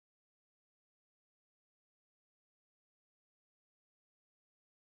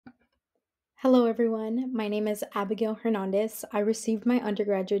Hello, everyone. My name is Abigail Hernandez. I received my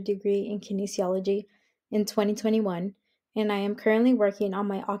undergraduate degree in kinesiology in 2021, and I am currently working on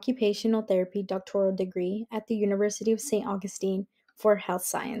my occupational therapy doctoral degree at the University of St. Augustine for health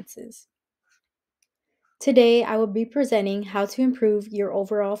sciences. Today, I will be presenting how to improve your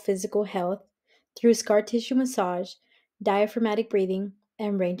overall physical health through scar tissue massage, diaphragmatic breathing,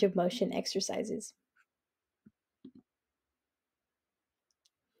 and range of motion exercises.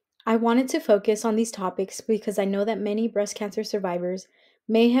 I wanted to focus on these topics because I know that many breast cancer survivors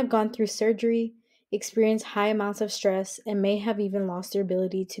may have gone through surgery, experienced high amounts of stress, and may have even lost their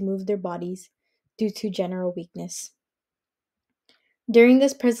ability to move their bodies due to general weakness. During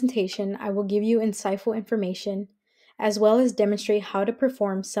this presentation, I will give you insightful information as well as demonstrate how to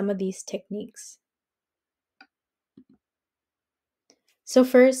perform some of these techniques. So,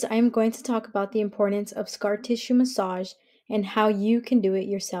 first, I am going to talk about the importance of scar tissue massage and how you can do it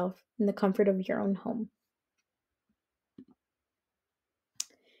yourself in the comfort of your own home.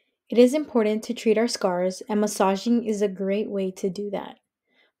 It is important to treat our scars, and massaging is a great way to do that.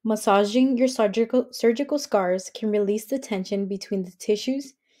 Massaging your surgical scars can release the tension between the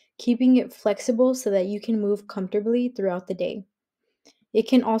tissues, keeping it flexible so that you can move comfortably throughout the day. It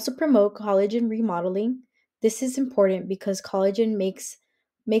can also promote collagen remodeling. This is important because collagen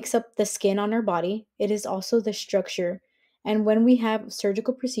makes up the skin on our body. It is also the structure. And when we have a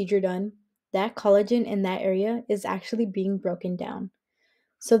surgical procedure done, that collagen in that area is actually being broken down.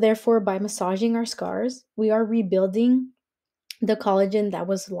 So, therefore, by massaging our scars, we are rebuilding the collagen that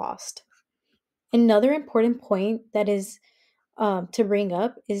was lost. Another important point that is to bring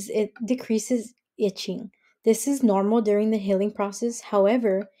up is it decreases itching. This is normal during the healing process.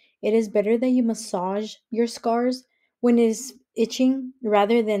 However, it is better that you massage your scars when it is itching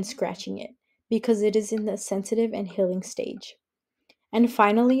rather than scratching it because it is in the sensitive and healing stage. And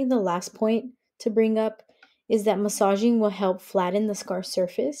finally, the last point to bring up is that massaging will help flatten the scar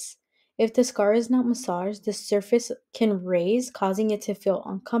surface. If the scar is not massaged, the surface can raise, causing it to feel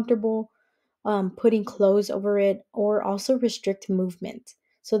uncomfortable, putting clothes over it, or also restrict movement.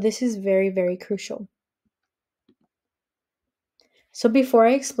 So, this is very, very crucial. So, before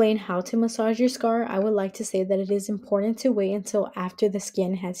I explain how to massage your scar, I would like to say that it is important to wait until after the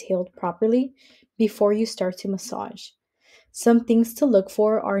skin has healed properly before you start to massage. Some things to look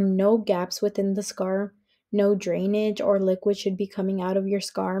for are no gaps within the scar, no drainage or liquid should be coming out of your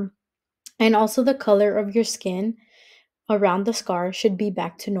scar, and also the color of your skin around the scar should be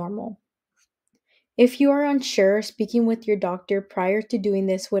back to normal. If you are unsure, speaking with your doctor prior to doing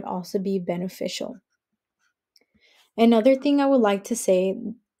this would also be beneficial. Another thing I would like to say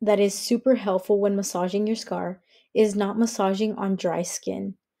that is super helpful when massaging your scar is not massaging on dry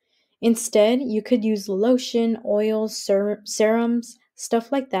skin. Instead, you could use lotion, oils, serums,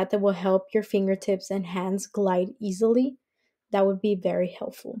 stuff like that that will help your fingertips and hands glide easily. That would be very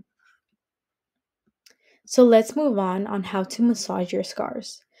helpful. So let's move on how to massage your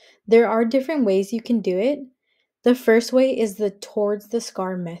scars. There are different ways you can do it. The first way is the towards the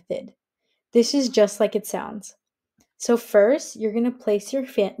scar method. This is just like it sounds. So first, you're going to place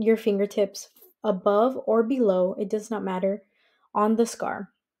your fingertips above or below, it does not matter, on the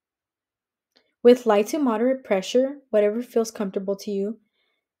scar. With light to moderate pressure, whatever feels comfortable to you,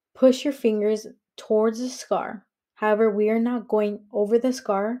 push your fingers towards the scar. However, we are not going over the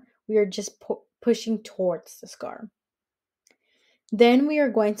scar, we are just pushing towards the scar. Then we are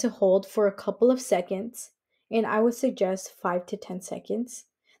going to hold for a couple of seconds, and I would suggest 5 to 10 seconds.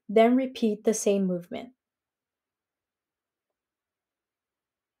 Then repeat the same movement.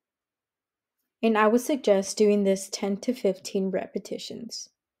 And I would suggest doing this 10 to 15 repetitions.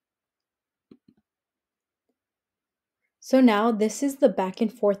 So now this is the back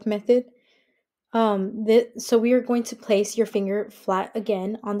and forth method. So we are going to place your finger flat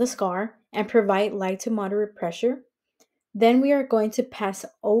again on the scar and provide light to moderate pressure. Then we are going to pass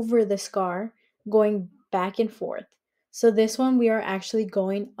over the scar, going back and forth. So this one we are actually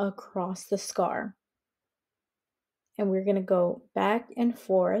going across the scar. And we're going to go back and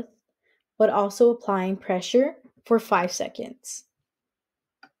forth, but also applying pressure for 5 seconds.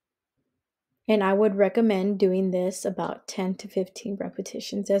 And I would recommend doing this about 10 to 15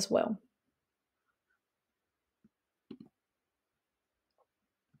 repetitions as well.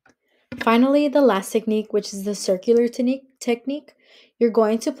 Finally, the last technique, which is the circular technique, you're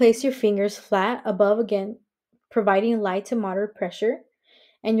going to place your fingers flat above again, providing light to moderate pressure,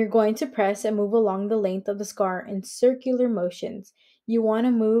 and you're going to press and move along the length of the scar in circular motions. You want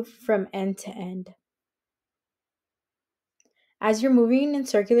to move from end to end. As you're moving in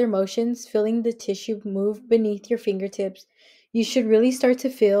circular motions, feeling the tissue move beneath your fingertips, you should really start to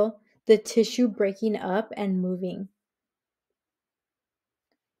feel the tissue breaking up and moving.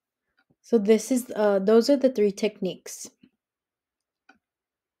 So those are the three techniques.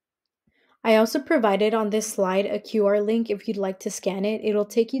 I also provided on this slide a QR link if you'd like to scan it. It'll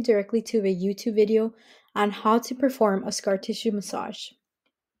take you directly to a YouTube video on how to perform a scar tissue massage.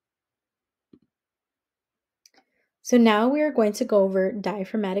 So now we are going to go over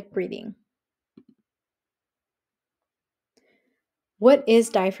diaphragmatic breathing. What is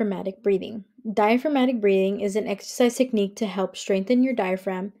diaphragmatic breathing? Diaphragmatic breathing is an exercise technique to help strengthen your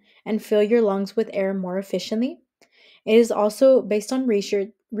diaphragm and fill your lungs with air more efficiently. It is also based on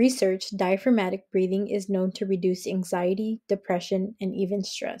research, diaphragmatic breathing is known to reduce anxiety, depression, and even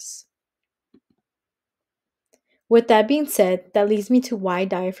stress. With that being said, that leads me to why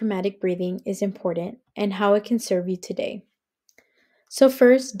diaphragmatic breathing is important and how it can serve you today. So,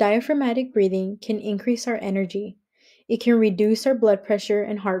 first, diaphragmatic breathing can increase our energy. It can reduce our blood pressure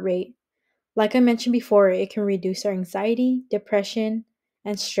and heart rate. Like I mentioned before, it can reduce our anxiety, depression,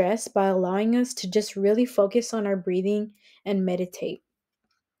 and stress by allowing us to just really focus on our breathing and meditate.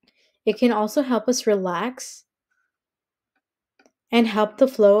 It can also help us relax and help the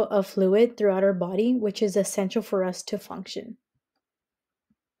flow of fluid throughout our body, which is essential for us to function.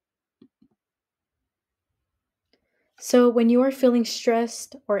 So, when you are feeling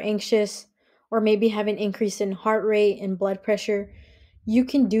stressed or anxious, or maybe have an increase in heart rate and blood pressure, you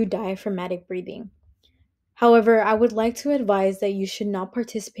can do diaphragmatic breathing. However, I would like to advise that you should not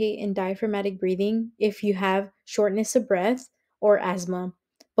participate in diaphragmatic breathing if you have shortness of breath or asthma.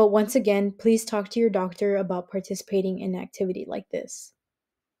 But once again, please talk to your doctor about participating in an activity like this.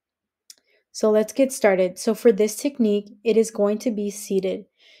 So let's get started. So for this technique, it is going to be seated.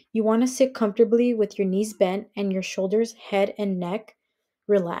 You want to sit comfortably with your knees bent and your shoulders, head, and neck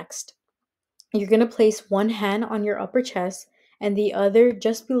relaxed. You're going to place one hand on your upper chest and the other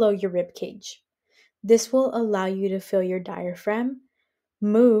just below your rib cage. This will allow you to feel your diaphragm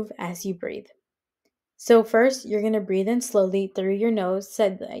move as you breathe. So first, you're going to breathe in slowly through your nose so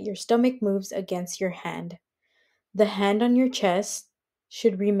that your stomach moves against your hand. The hand on your chest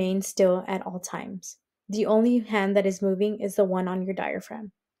should remain still at all times. The only hand that is moving is the one on your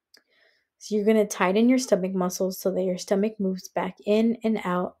diaphragm. So you're going to tighten your stomach muscles so that your stomach moves back in and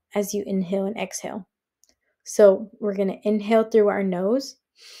out as you inhale and exhale. So we're going to inhale through our nose,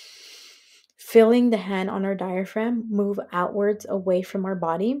 feeling the hand on our diaphragm move outwards away from our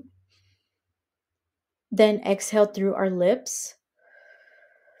body. Then exhale through our lips,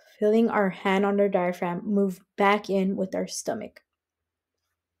 feeling our hand on our diaphragm move back in with our stomach.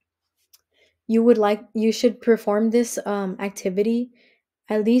 You should perform this activity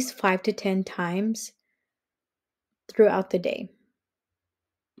at least 5 to 10 times throughout the day.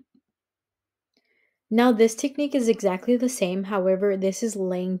 Now this technique is exactly the same, however, this is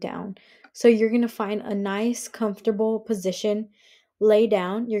laying down. So you're going to find a nice comfortable position, lay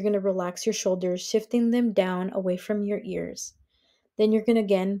down, you're going to relax your shoulders, shifting them down away from your ears. Then you're going to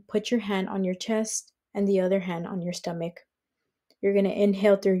again put your hand on your chest and the other hand on your stomach. You're going to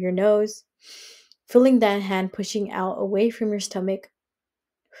inhale through your nose, feeling that hand pushing out away from your stomach,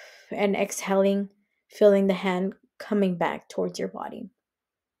 and exhaling, feeling the hand coming back towards your body.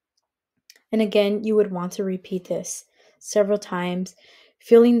 And again, you would want to repeat this several times,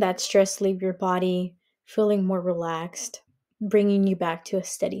 feeling that stress leave your body, feeling more relaxed, bringing you back to a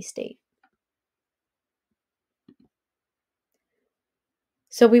steady state.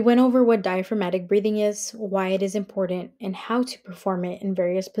 So we went over what diaphragmatic breathing is, why it is important, and how to perform it in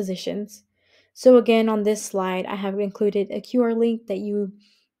various positions. So again, on this slide, I have included a QR link that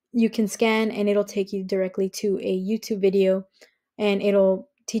you can scan, and it'll take you directly to a YouTube video, and it'll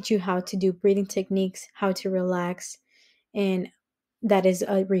teach you how to do breathing techniques, how to relax, and that is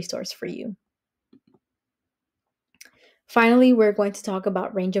a resource for you. Finally, we're going to talk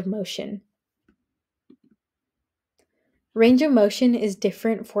about range of motion. Range of motion is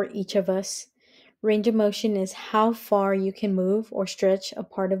different for each of us. Range of motion is how far you can move or stretch a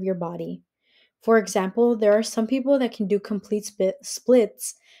part of your body. For example, there are some people that can do complete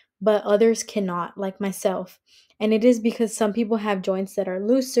splits, but others cannot, like myself. And it is because some people have joints that are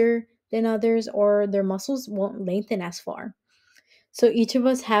looser than others, or their muscles won't lengthen as far. So each of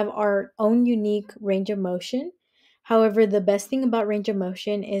us have our own unique range of motion. However, the best thing about range of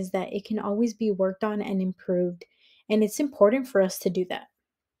motion is that it can always be worked on and improved. And it's important for us to do that.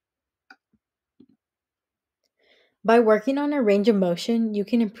 By working on a range of motion, you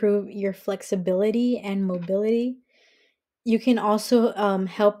can improve your flexibility and mobility. You can also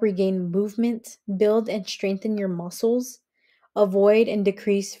help regain movement, build and strengthen your muscles, avoid and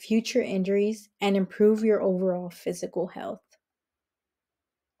decrease future injuries, and improve your overall physical health.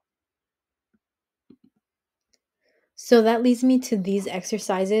 So that leads me to these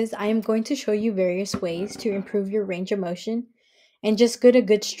exercises. I am going to show you various ways to improve your range of motion and just get a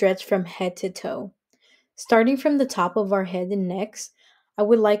good stretch from head to toe. Starting from the top of our head and necks, I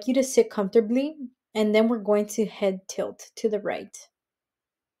would like you to sit comfortably, and then we're going to head tilt to the right.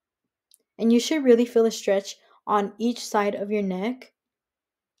 And you should really feel a stretch on each side of your neck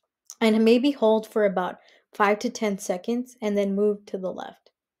and maybe hold for about 5 to 10 seconds and then move to the left.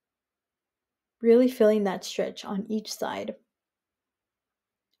 Really feeling that stretch on each side.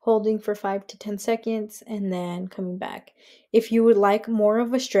 Holding for 5 to 10 seconds and then coming back. If you would like more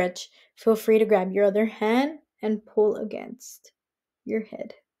of a stretch, feel free to grab your other hand and pull against your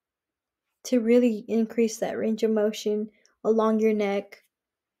head to really increase that range of motion along your neck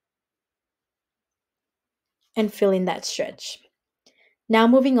and feeling that stretch. Now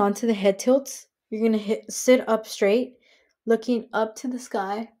moving on to the head tilts, you're going to sit up straight, looking up to the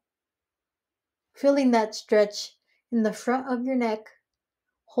sky, feeling that stretch in the front of your neck,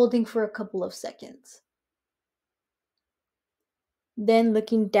 holding for a couple of seconds. Then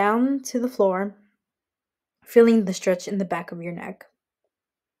looking down to the floor, feeling the stretch in the back of your neck.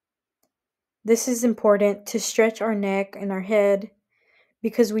 This is important to stretch our neck and our head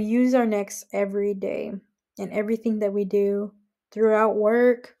because we use our necks every day in everything that we do throughout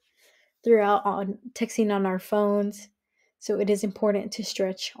work, throughout on texting on our phones. So it is important to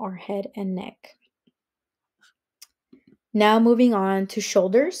stretch our head and neck. Now moving on to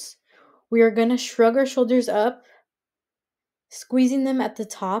shoulders. We are going to shrug our shoulders up, squeezing them at the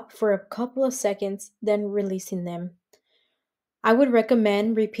top for a couple of seconds, then releasing them. I would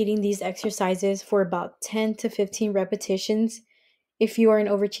recommend repeating these exercises for about 10 to 15 repetitions. If you are an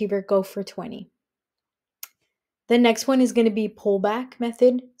overachiever, go for 20. The next one is going to be pullback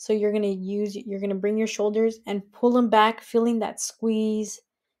method. So you're going to bring your shoulders and pull them back, feeling that squeeze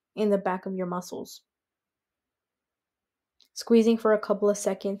in the back of your muscles. Squeezing for a couple of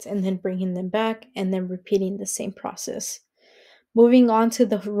seconds and then bringing them back and then repeating the same process. Moving on to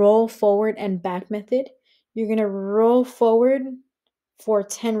the roll forward and back method. You're going to roll forward for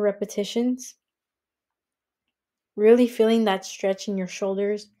 10 repetitions. Really feeling that stretch in your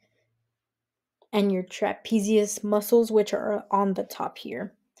shoulders and your trapezius muscles, which are on the top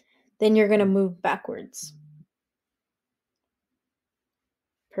here. Then you're going to move backwards.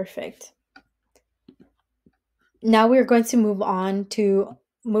 Perfect. Now we're going to move on to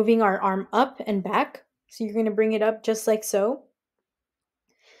moving our arm up and back. So you're going to bring it up just like so.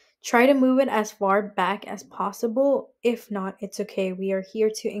 Try to move it as far back as possible. If not, it's okay. We are here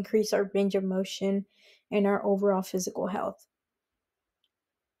to increase our range of motion and our overall physical health.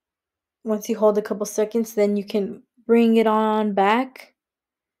 Once you hold a couple seconds, then you can bring it on back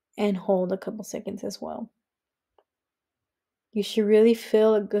and hold a couple seconds as well. You should really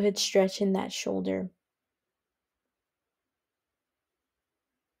feel a good stretch in that shoulder.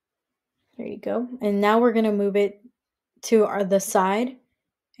 There you go. And now we're going to move it to the side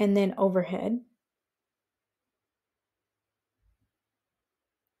and then overhead.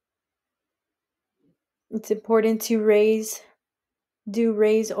 It's important to do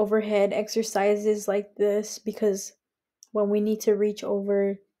raise overhead exercises like this because when we need to reach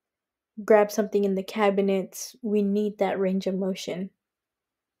over, grab something in the cabinets, we need that range of motion.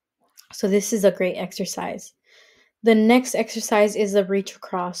 So this is a great exercise. The next exercise is the reach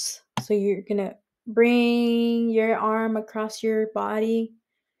across. So you're going to bring your arm across your body,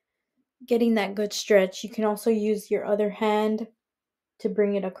 getting that good stretch. You can also use your other hand to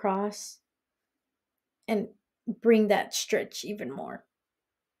bring it across and bring that stretch even more.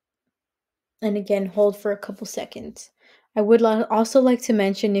 And again, hold for a couple seconds. I would also like to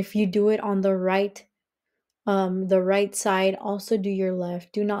mention, if you do it on the right side, also do your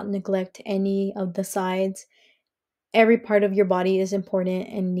left. Do not neglect any of the sides. Every part of your body is important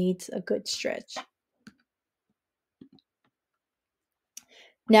and needs a good stretch.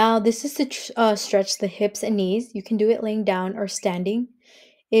 Now, this is to stretch the hips and knees. You can do it laying down or standing.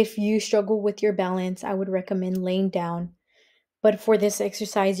 If you struggle with your balance, I would recommend laying down. But for this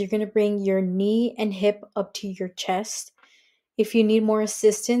exercise, you're going to bring your knee and hip up to your chest. If you need more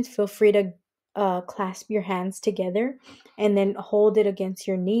assistance, feel free to clasp your hands together and then hold it against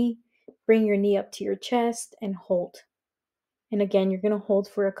your knee. Bring your knee up to your chest and hold. And again, you're going to hold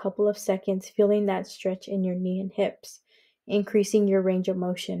for a couple of seconds, feeling that stretch in your knee and hips, increasing your range of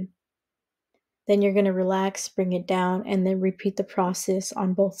motion. Then you're going to relax, bring it down, and then repeat the process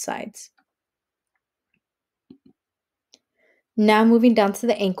on both sides. Now moving down to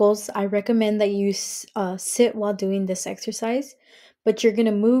the ankles, I recommend that you sit while doing this exercise, but you're going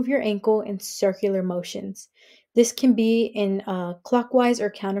to move your ankle in circular motions. This can be in clockwise or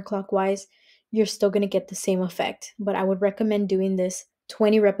counterclockwise. you're still going to get the same effect. But I would recommend doing this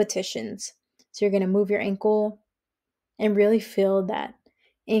 20 repetitions. So you're going to move your ankle and really feel that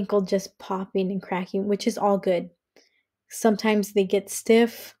ankle just popping and cracking, which is all good. Sometimes they get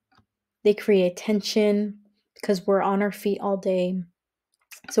stiff, they create tension because we're on our feet all day.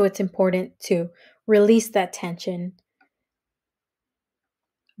 So it's important to release that tension.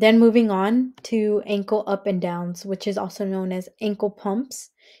 Then moving on to ankle up and downs, which is also known as ankle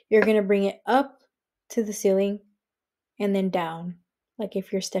pumps. You're going to bring it up to the ceiling and then down, like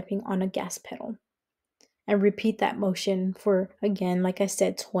if you're stepping on a gas pedal. And repeat that motion for, again, like I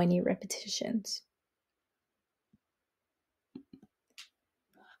said, 20 repetitions.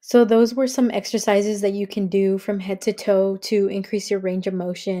 So those were some exercises that you can do from head to toe to increase your range of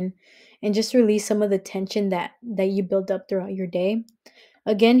motion and just release some of the tension that you build up throughout your day.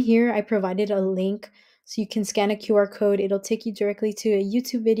 Again, here I provided a link so you can scan a QR code. It'll take you directly to a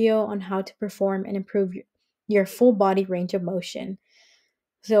YouTube video on how to perform and improve your full body range of motion.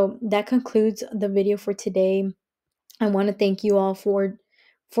 So that concludes the video for today. I want to thank you all for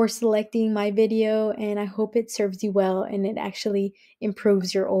selecting my video, and I hope it serves you well and it actually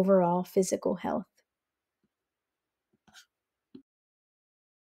improves your overall physical health.